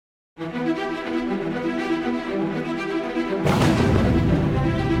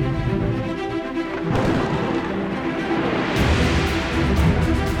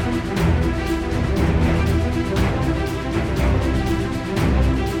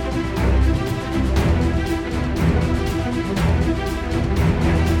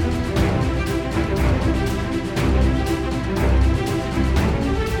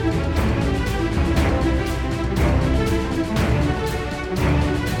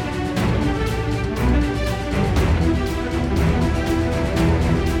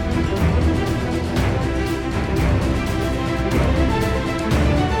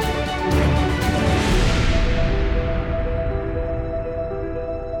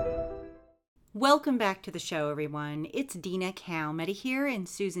Welcome back to the show, everyone. It's Dina Calmette here and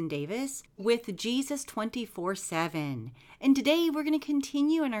Susan Davis with Jesus 24/7. And today we're going to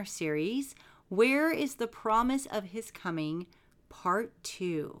continue in our series, Where is the Promise of His Coming? Part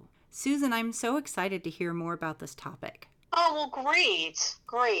 2. Susan, I'm so excited to hear more about this topic. Oh, well,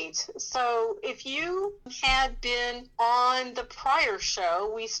 great. So if you had been on the prior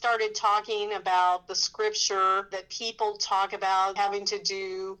show, we started talking about the scripture that people talk about having to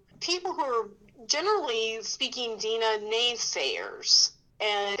do, people who are generally speaking, Dina, naysayers.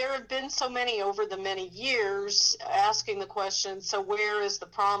 And there have been so many over the many years asking the question, so where is the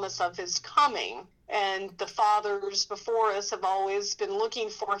promise of his coming? And the fathers before us have always been looking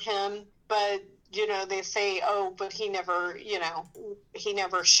for him, but they say, oh, but he never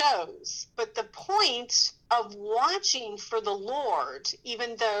shows. But the point of watching for the Lord,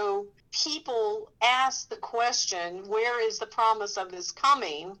 even though people ask the question, where is the promise of his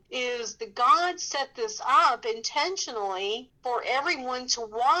coming, is that God set this up intentionally for everyone to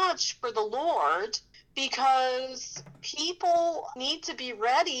watch for the Lord, because people need to be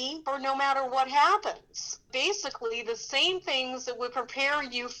ready for no matter what happens. Basically, the same things that would prepare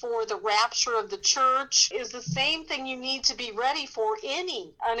you for the rapture of the church is the same thing you need to be ready for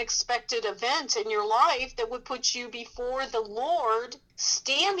any unexpected event in your life that would put you before the Lord,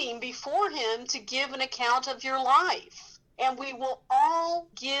 standing before him to give an account of your life. And we will all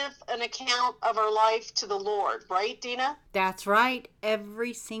give an account of our life to the Lord, right, Dina? That's right,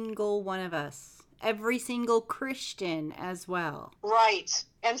 every single one of us. Every single Christian as well. Right.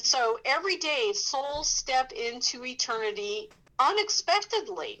 And so every day souls step into eternity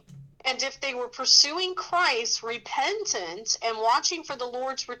unexpectedly. And if they were pursuing Christ, repentant, and watching for the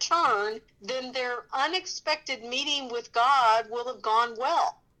Lord's return, then their unexpected meeting with God will have gone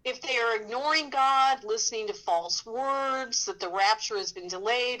well. If they are ignoring God, listening to false words, that the rapture has been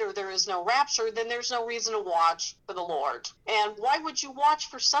delayed or there is no rapture, then there's no reason to watch for the Lord. And why would you watch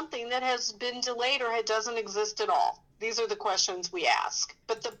for something that has been delayed or it doesn't exist at all? These are the questions we ask.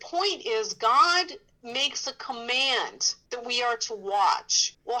 But the point is, God makes a command that we are to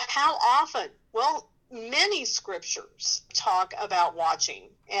watch. Well, how often? Well, many scriptures talk about watching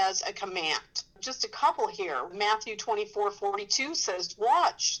as a command. Just a couple here. Matthew 24:42 says,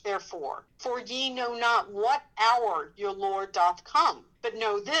 watch, therefore, for ye know not what hour your Lord doth come. But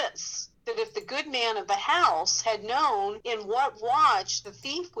know this, that if the good man of the house had known in what watch the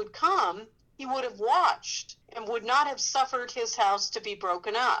thief would come, he would have watched and would not have suffered his house to be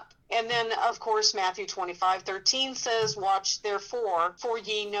broken up. And then, of course, Matthew 25:13 says, watch therefore, for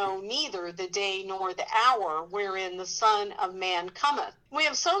ye know neither the day nor the hour wherein the Son of Man cometh. We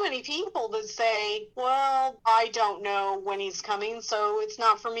have so many people that say, well, I don't know when he's coming, so it's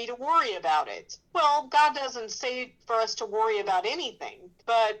not for me to worry about it. Well, God doesn't say for us to worry about anything,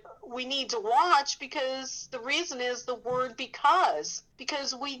 but we need to watch, because the reason is the word because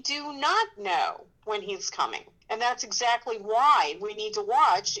we do not know when he's coming. And that's exactly why we need to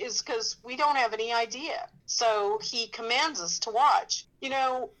watch, is because we don't have any idea. So he commands us to watch.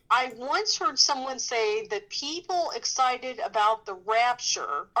 I once heard someone say that people excited about the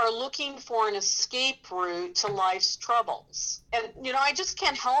rapture are looking for an escape route to life's troubles. And, I just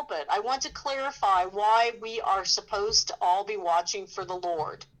can't help it. I want to clarify why we are supposed to all be watching for the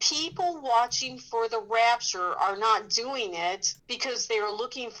Lord. People watching for the rapture are not doing it because they are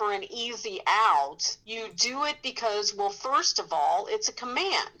looking for an easy out. You do it because, well, first of all, it's a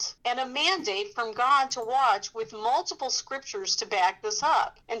command and a mandate from God to watch, with multiple scriptures to back this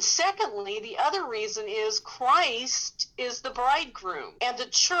up. And secondly, the other reason is Christ is the bridegroom and the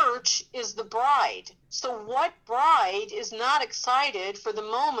church is the bride. So what bride is not excited for the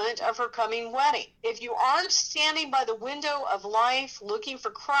moment of her coming wedding? If you aren't standing by the window of life looking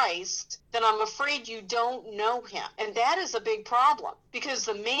for Christ, then I'm afraid you don't know him. And that is a big problem, because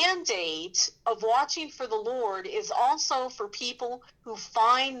the mandate of watching for the Lord is also for people who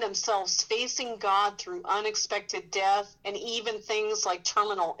find themselves facing God through unexpected death and even things like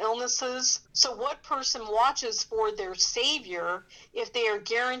terminal illnesses. So what person watches for their Savior if they are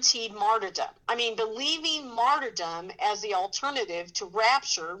guaranteed martyrdom? I mean, believing martyrdom as the alternative to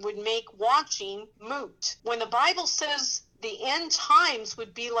rapture would make watching moot. When the Bible says the end times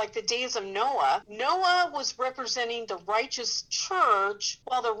would be like the days of Noah, Noah was representing the righteous church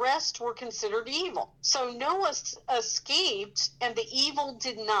while the rest were considered evil. So Noah escaped and the evil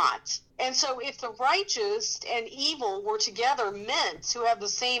did not. And so if the righteous and evil were together meant to have the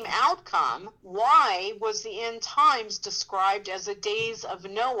same outcome, why was the end times described as the days of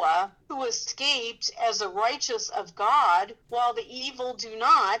Noah, who escaped as the righteous of God, while the evil do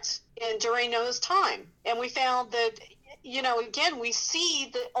not, and during Noah's time? And we found that again, we see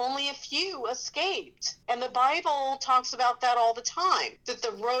that only a few escaped. And the Bible talks about that all the time, that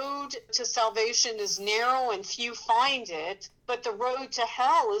the road to salvation is narrow and few find it, but the road to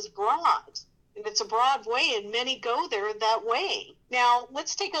hell is broad. And it's a broad way, and many go there that way. Now,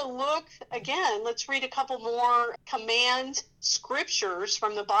 let's take a look again. Let's read a couple more command scriptures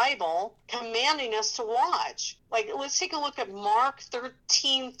from the Bible commanding us to watch. Let's take a look at Mark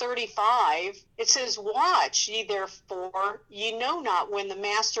 13:35. It says, "Watch ye therefore, ye know not when the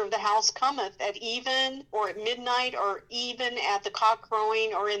master of the house cometh, at even, or at midnight, or even at the cock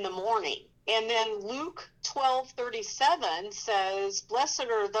crowing, or in the morning." And then Luke 12:37 says, "Blessed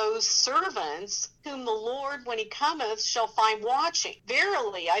are those servants whom the Lord, when he cometh, shall find watching.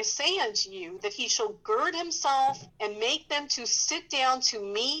 Verily I say unto you, that he shall gird himself and make them to sit down to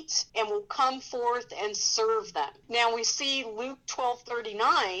meat, and will come forth and serve them." Now we see Luke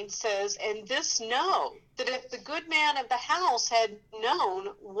 12:39 says, "And this know, that if the good man of the house had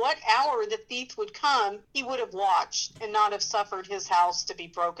known what hour the thief would come, he would have watched and not have suffered his house to be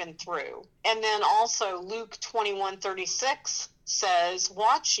broken through." And then also Luke 21:36 says,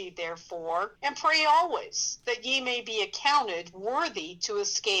 "Watch ye therefore, and pray always, that ye may be accounted worthy to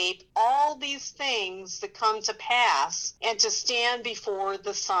escape all these things that come to pass, and to stand before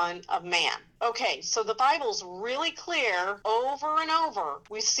the Son of Man." Okay, so the Bible's really clear over and over.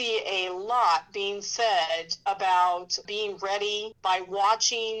 We see a lot being said about being ready by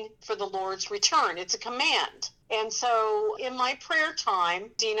watching for the Lord's return. It's a command. And so in my prayer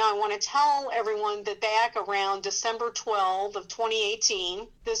time, Dina, I want to tell everyone that back around December 12 of 2018,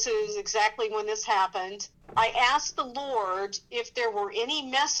 this is exactly when this happened, I asked the Lord if there were any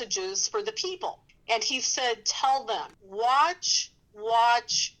messages for the people. And he said, "Tell them, watch,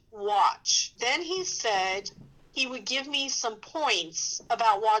 watch, watch." Then he said he would give me some points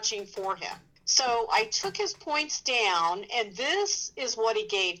about watching for him. So I took his points down, and this is what he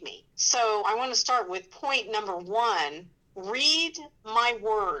gave me. So I want to start with point number 1. Read my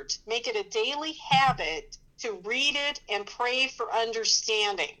word. Make it a daily habit to read it and pray for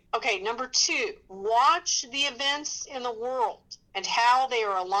understanding. Okay, number 2, watch the events in the world and how they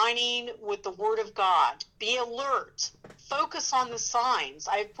are aligning with the Word of God. Be alert. Focus on the signs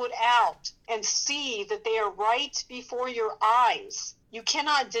I've put out and see that they are right before your eyes. You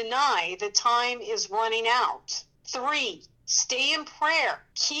cannot deny that time is running out. 3, stay in prayer.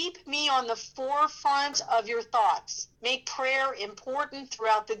 Keep me on the forefront of your thoughts. Make prayer important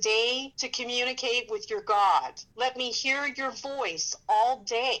throughout the day to communicate with your God. Let me hear your voice all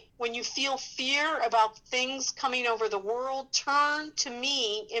day. When you feel fear about things coming over the world, turn to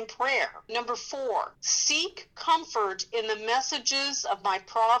me in prayer. Number 4, seek comfort in the messages of my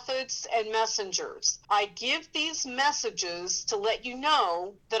prophets and messengers. I give these messages to let you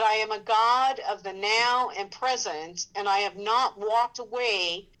know that I am a God of the now and present, and I have not walked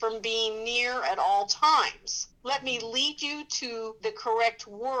away from being near at all times. Let me lead you to the correct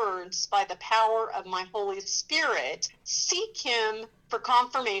words by the power of my Holy Spirit. Seek him for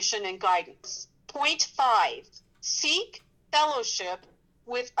confirmation and guidance. Point 5, seek fellowship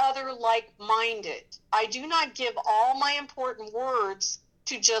with other like-minded. I do not give all my important words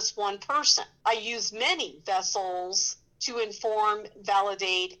to just one person. I use many vessels to inform,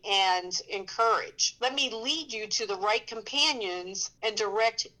 validate, and encourage. Let me lead you to the right companions and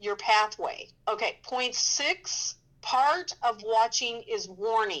direct your pathway. Okay, point 6, part of watching is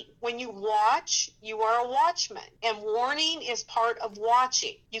warning. When you watch, you are a watchman, and warning is part of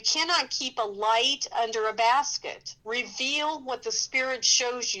watching. You cannot keep a light under a basket. Reveal what the Spirit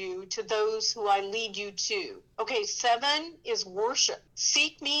shows you to those who I lead you to. Okay, 7 is worship.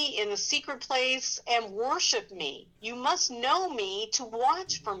 Seek me in the secret place and worship me. You must know me to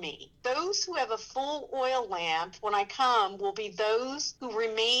watch for me. Those who have a full oil lamp when I come will be those who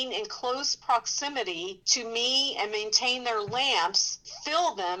remain in close proximity to me and maintain their lamps.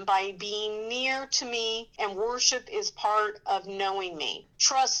 Fill them by being near to me, and worship is part of knowing me.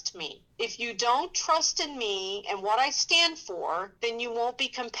 Trust me. If you don't trust in me and what I stand for, then you won't be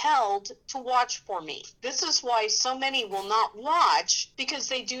compelled to watch for me. This is why so many will not watch, because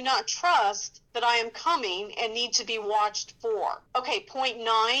they do not trust that I am coming and need to be watched for. Okay, point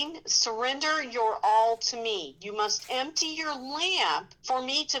 9, surrender your all to me. You must empty your lamp for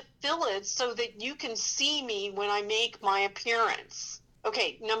me to fill it so that you can see me when I make my appearance.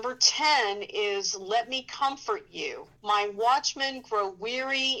 Okay, number 10 is let me comfort you. My watchmen grow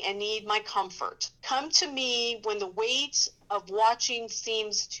weary and need my comfort. Come to me when the weight of watching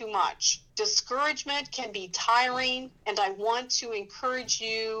seems too much. Discouragement can be tiring, and I want to encourage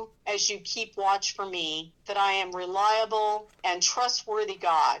you as you keep watch for me that I am reliable and trustworthy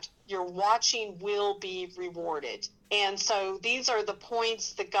God. Your watching will be rewarded. And so these are the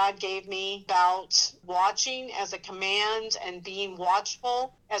points that God gave me about watching as a command and being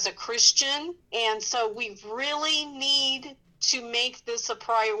watchful as a Christian. And so we really need to make this a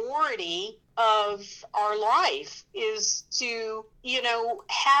priority of our life, is to,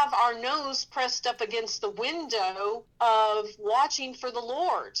 have our nose pressed up against the window of watching for the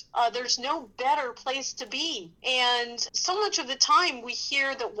Lord. There's no better place to be. And so much of the time we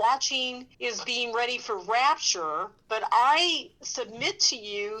hear that watching is being ready for rapture, but I submit to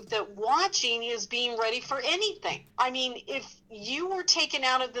you that watching is being ready for anything. I mean, if you were taken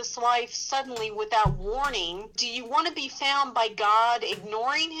out of this life suddenly without warning, do you want to be found by God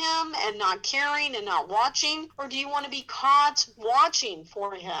ignoring him and not caring and not watching? Or do you want to be caught watching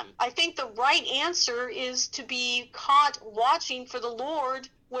for him? I think the right answer is to be caught watching for the Lord,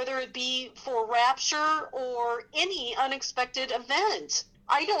 whether it be for rapture or any unexpected event.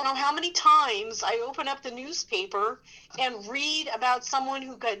 I don't know how many times I open up the newspaper and read about someone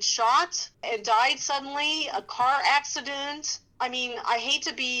who got shot and died suddenly, a car accident. I mean, I hate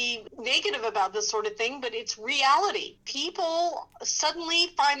to be negative about this sort of thing, but it's reality. People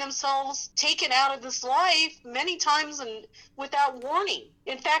suddenly find themselves taken out of this life many times and without warning.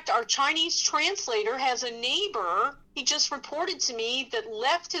 In fact, our Chinese translator has a neighbor, he just reported to me, that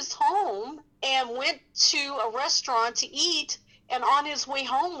left his home and went to a restaurant to eat, and on his way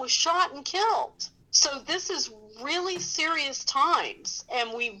home was shot and killed. So this is really serious times,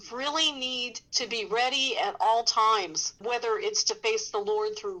 and we really need to be ready at all times, whether it's to face the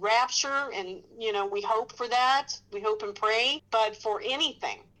Lord through rapture, and we hope for that, we hope and pray, but for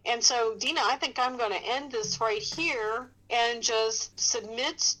anything. And so, Dina, I think I'm going to end this right here and just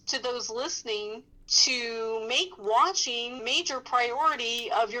submit to those listening to make watching major priority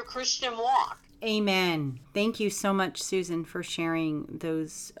of your Christian walk. Amen. Thank you so much, Susan, for sharing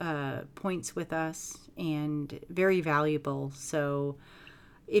those points with us, and very valuable. So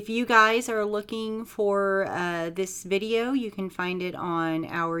if you guys are looking for this video, you can find it on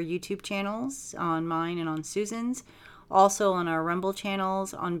our YouTube channels, on mine and on Susan's, also on our Rumble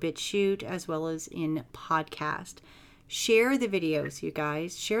channels, on BitChute, as well as in podcast. Share the videos, you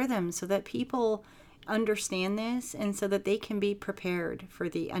guys. Share them so that people understand this and so that they can be prepared for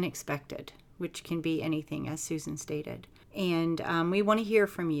the unexpected, which can be anything, as Susan stated. And we want to hear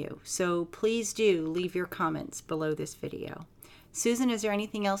from you. So please do leave your comments below this video. Susan, is there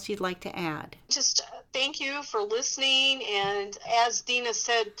anything else you'd like to add? Just thank you for listening. And as Dina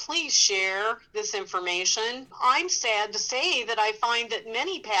said, please share this information. I'm sad to say that I find that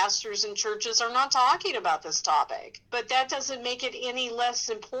many pastors and churches are not talking about this topic, but that doesn't make it any less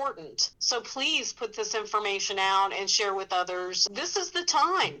important. So please put this information out and share with others. This is the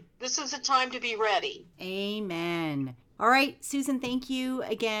time. This is the time to be ready. Amen. All right, Susan, thank you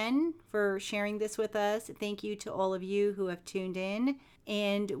again for sharing this with us. Thank you to all of you who have tuned in,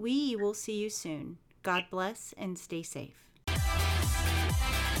 and we will see you soon. God bless and stay safe.